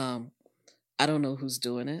 I don't know who's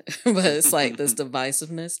doing it, but it's like this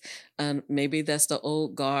divisiveness. And maybe that's the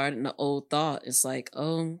old guard and the old thought. It's like,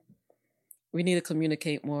 we need to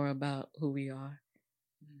communicate more about who we are.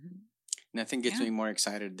 Nothing gets me more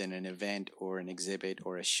excited than an event or an exhibit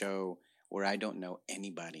or a show where I don't know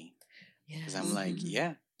anybody. Because I'm like,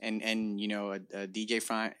 yeah. And a DJ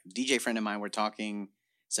friend of mine, we're talking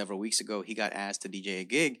several weeks ago, he got asked to DJ a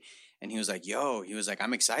gig, and he was like,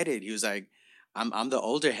 I'm excited. He was like, I'm the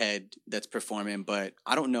older head that's performing, but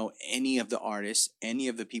I don't know any of the artists, any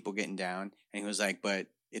of the people getting down. And he was like, but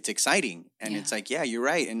it's exciting. And it's like, yeah, you're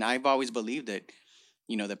right. And I've always believed that,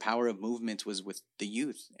 the power of movements was with the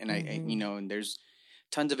youth. And I and there's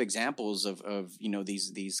tons of examples of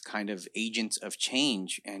these kind of agents of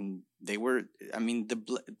change, and they were, I mean,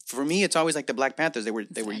 for me it's always like the Black Panthers. They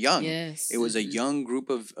were young. Yes. It was a young group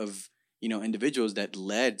of individuals that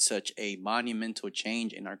led such a monumental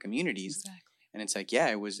change in our communities. Exactly. And it's like, yeah,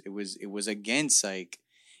 it was against, like,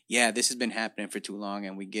 yeah, this has been happening for too long,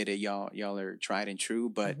 and we get it, y'all are tried and true,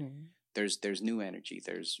 but there's new energy,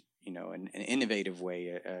 there's an innovative way,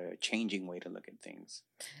 a changing way to look at things.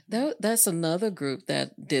 That's another group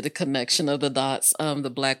that did a connection of the dots,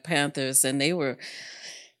 the Black Panthers, and they were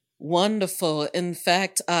wonderful. In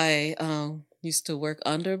fact, I used to work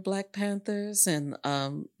under Black Panthers, and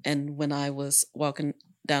when I was walking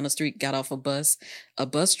down the street, got off a bus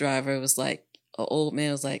driver was like, an old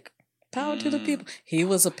man was like, power to the people. He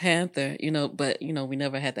was a Panther, but we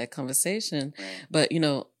never had that conversation. Right. But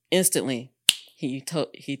instantly he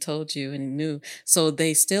told you, and he knew. So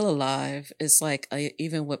they still alive. It's like,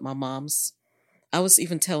 even with my mom's, I was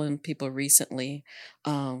even telling people recently,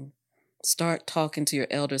 start talking to your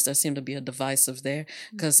elders. There seemed to be a divisive there,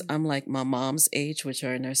 because I'm like, my mom's age, which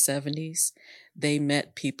are in their 70s, they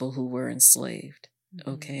met people who were enslaved.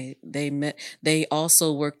 Okay. They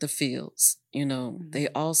also worked the fields, they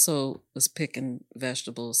also was picking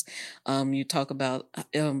vegetables. You talk about,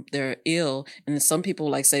 they're ill, and some people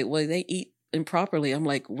like say, well, they eat improperly. I'm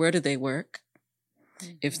like, where do they work?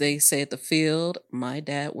 If they say at the field, my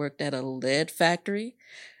dad worked at a lead factory.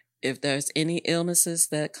 If there's any illnesses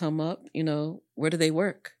that come up, where do they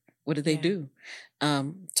work? What do they do?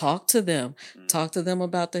 Talk to them. Talk to them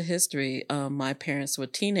about the history. My parents were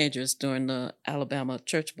teenagers during the Alabama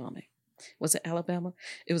church bombing. Was it Alabama?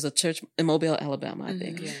 It was a church in Mobile, Alabama, I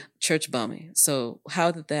think. Yeah. Church bombing. So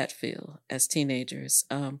how did that feel as teenagers?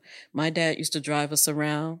 My dad used to drive us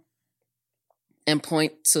around and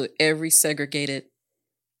point to every segregated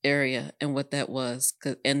area and what that was.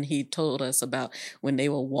 And he told us about when they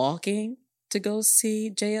were walking to go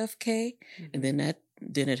see JFK, and then that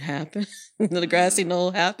didn't happen. The grassy knoll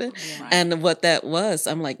happened. Yeah. And what that was,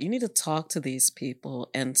 I'm like, you need to talk to these people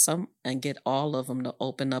and get all of them to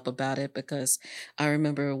open up about it, because I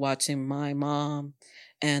remember watching my mom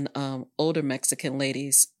and older Mexican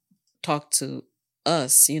ladies talk to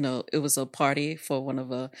us. It was a party for one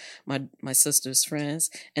of my sister's friends,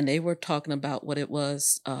 and they were talking about what it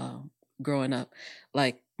was growing up.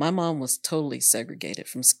 Like, my mom was totally segregated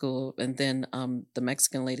from school, and then the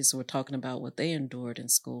Mexican ladies were talking about what they endured in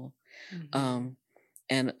school.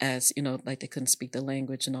 And as like, they couldn't speak the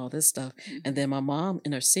language and all this stuff. And then my mom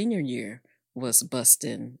in her senior year was bused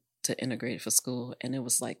in to integrate for school, and it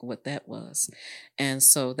was like what that was. And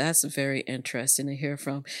so that's very interesting to hear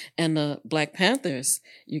from. And the Black Panthers,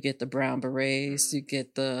 you get the Brown Berets, you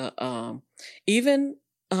get the even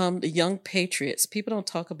the Young Patriots. People don't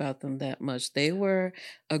talk about them that much. They were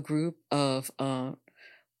a group of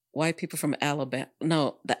white people from Alabama.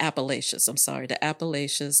 No, the Appalachians. I'm sorry, the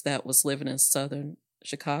Appalachians that was living in southern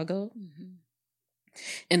Chicago.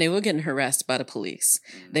 And they were getting harassed by the police.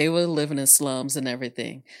 They were living in slums and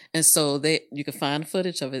everything. And so you can find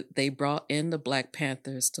footage of it. They brought in the Black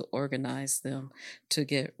Panthers to organize them to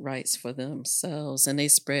get rights for themselves. And they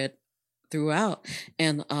spread throughout.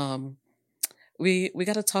 And we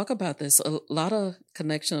got to talk about this. A lot of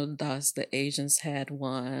connection of the dots. The Asians had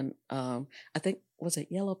one. I think, was it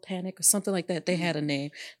Yellow Panic or something like that? They had a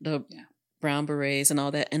name. The Brown Berets and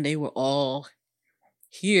all that. And they were all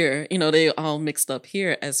here, they all mixed up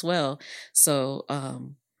here as well. So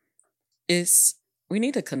we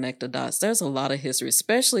need to connect the dots. There's a lot of history,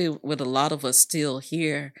 especially with a lot of us still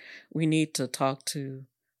here. We need to talk to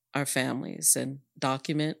our families and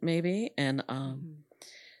document maybe. And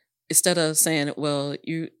instead of saying,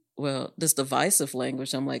 this divisive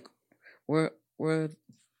language, I'm like, where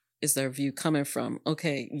is their view coming from?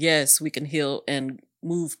 Okay, yes, we can heal and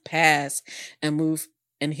move past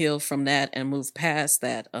and heal from that and move past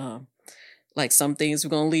that. Like, some things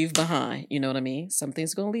we're going to leave behind, you know what I mean? Some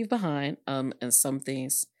things we're going to leave behind, and some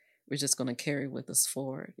things we're just going to carry with us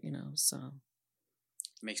forward, so.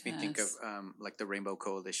 It makes me think of like the Rainbow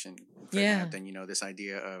Coalition. And this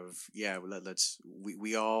idea of,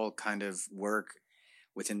 we all kind of work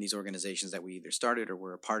within these organizations that we either started or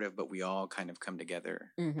we're a part of, but we all kind of come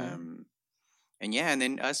together. And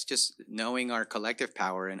then us just knowing our collective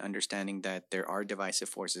power and understanding that there are divisive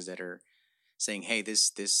forces that are saying, hey,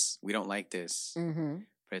 this, we don't like this.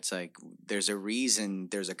 But it's like, there's a reason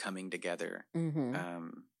there's a coming together.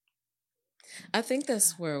 I think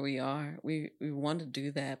that's where we are. We want to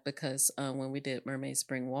do that because when we did Mermaid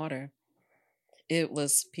Spring Water, it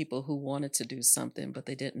was people who wanted to do something, but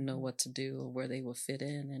they didn't know what to do or where they would fit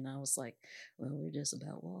in. And I was like, well, we're just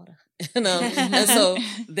about water. And so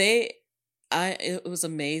it was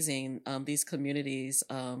amazing. These communities,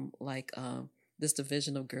 this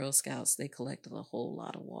division of Girl Scouts, they collected a whole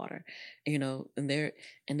lot of water, and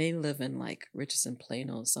they live in like Richardson,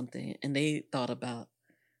 Plano or something. And they thought about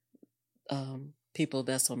people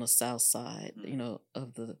that's on the south side,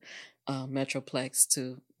 of the Metroplex,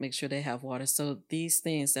 to make sure they have water. So these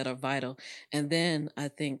things that are vital. And then I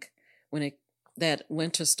think when that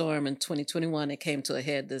winter storm in 2021, it came to a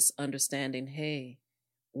head, this understanding, hey,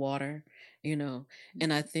 water,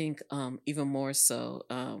 and I think even more so,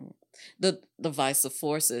 the divisive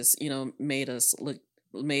forces, made us,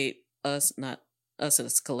 not us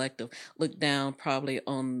as a collective, look down probably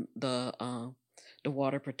on the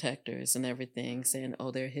water protectors and everything, saying,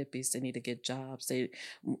 oh, they're hippies, they need to get jobs, they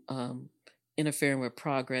interfering with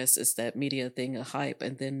progress. It's that media thing, a hype.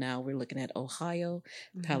 And then now we're looking at Ohio,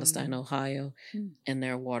 Palestine, Ohio, and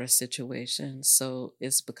their water situation. So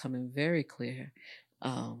it's becoming very clear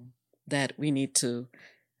that we need to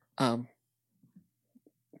cut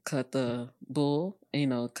the bull,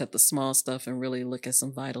 cut the small stuff and really look at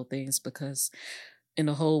some vital things, because in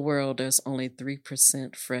the whole world, there's only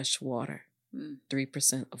 3% fresh water.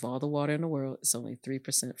 3% of all the water in the world is only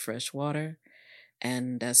 3% fresh water.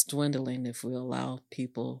 And that's dwindling if we allow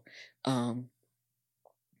people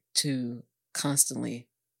to constantly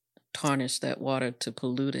tarnish that water, to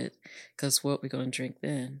pollute it. Because what we're going to drink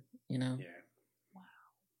then, you know? Yeah.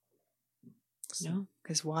 No,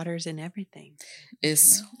 because water's in everything.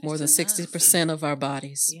 It's more than 60% of our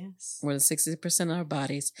bodies. Yes. More than 60% of our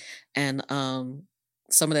bodies. And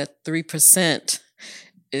some of that 3%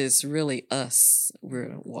 is really us.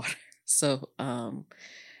 We're water. So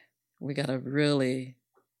we got to really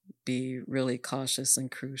be really cautious and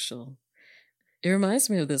crucial. It reminds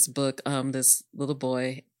me of this book. This little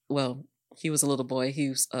boy, well, he was a little boy. He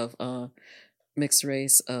was of mixed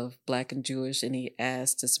race of Black and Jewish. And he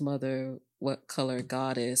asked his mother what color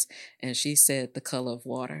God is. And she said the color of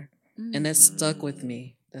water. And that stuck with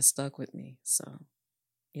me. So,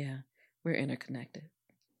 yeah, we're interconnected.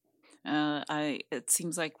 It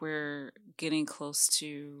seems like we're getting close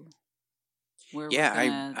to where Yeah,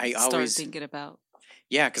 we're I start always thinking about.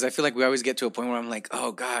 Yeah, because I feel like we always get to a point where I'm like,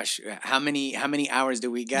 oh gosh, how many hours do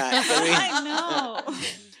we got? I know.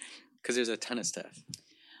 Because there's a ton of stuff.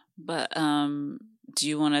 But do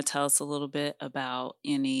you want to tell us a little bit about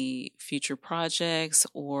any future projects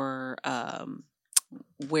or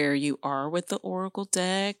where you are with the Oracle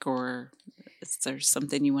deck, or is there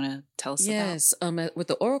something you want to tell us about? Yes, with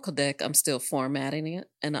the Oracle deck, I'm still formatting it,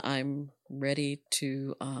 and I'm ready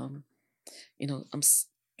to, I'm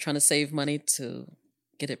trying to save money to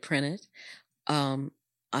get it printed. I'm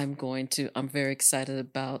very excited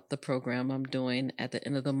about the program I'm doing at the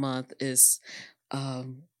end of the month is,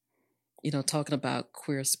 talking about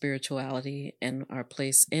queer spirituality and our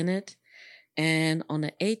place in it. And on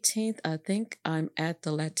the 18th, I think I'm at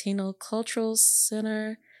the Latino Cultural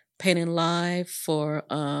Center painting live for,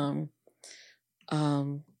 oh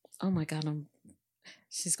my God,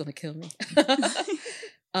 she's going to kill me.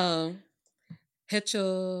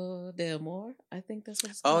 Hecho de Amor, I think that's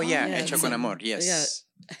what it's called. Oh, yeah, Hecho con Amor, yes. Yeah,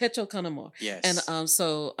 Hecho con Amor. Yes. And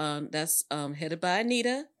so that's headed by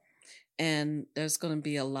Anita. And there's going to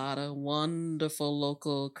be a lot of wonderful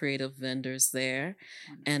local creative vendors there.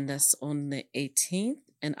 And that's on the 18th,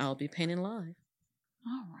 and I'll be painting live.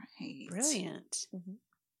 All right. Brilliant. Mm-hmm.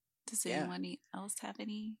 Does anyone else have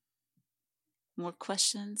any more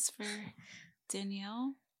questions for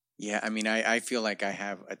Danielle? Yeah, I mean, I feel like I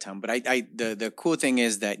have a ton, but the cool thing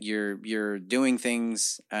is that you're doing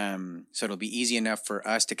things, so it'll be easy enough for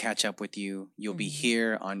us to catch up with you. You'll be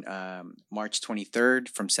here on March 23rd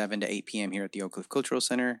from 7 to 8 p.m. here at the Oak Cliff Cultural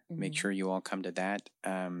Center. Make sure you all come to that.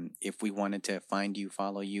 If we wanted to find you,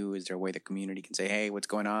 follow you, is there a way the community can say, hey, what's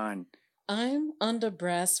going on? I'm under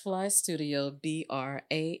Brassfly Studio, BRASSFLY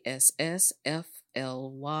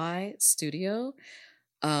Studio,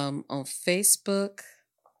 on Facebook,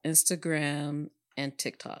 Instagram, and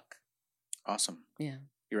TikTok. Awesome. Yeah.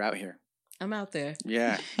 You're out here. I'm out there.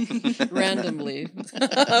 Yeah. Randomly,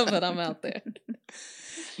 but I'm out there.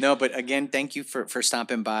 No, but again, thank you for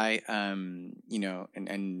stopping by. And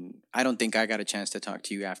I don't think I got a chance to talk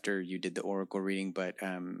to you after you did the Oracle reading, but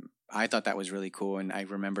I thought that was really cool. And I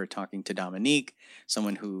remember talking to Dominique,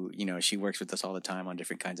 someone who, she works with us all the time on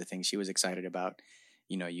different kinds of things. She was excited about,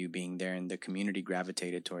 you being there, and the community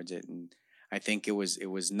gravitated towards it. And I think it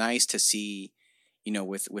was nice to see,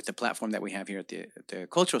 with the platform that we have here at the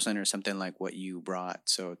Cultural Center, something like what you brought.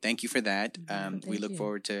 So thank you for that. We look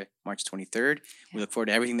forward to March 23rd. We look forward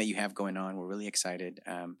to everything that you have going on. We're really excited.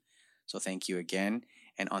 So thank you again.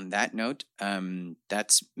 And on that note,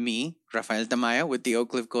 that's me, Rafael Tamayo, with the Oak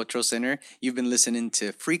Cliff Cultural Center. You've been listening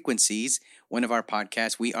to Frequencies, one of our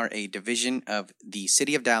podcasts. We are a division of the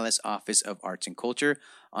City of Dallas Office of Arts and Culture.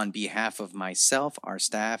 On behalf of myself, our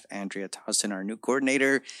staff, Andrea Tossin, our new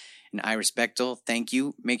coordinator, and Iris Bechtel, thank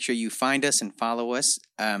you. Make sure you find us and follow us.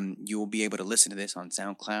 You will be able to listen to this on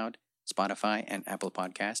SoundCloud, Spotify, and Apple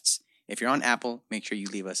Podcasts. If you're on Apple, make sure you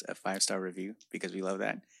leave us a 5-star review because we love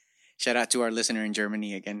that. Shout out to our listener in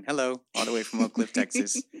Germany again. Hello, all the way from Oak Cliff,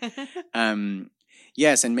 Texas.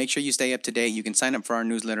 Yes, and make sure you stay up to date. You can sign up for our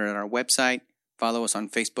newsletter at our website. Follow us on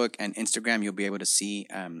Facebook and Instagram. You'll be able to see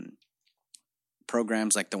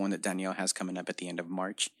programs like the one that Danielle has coming up at the end of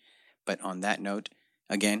March. But on that note,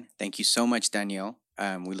 again, thank you so much, Danielle.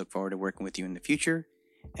 We look forward to working with you in the future.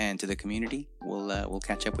 And to the community, we'll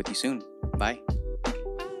catch up with you soon. Bye.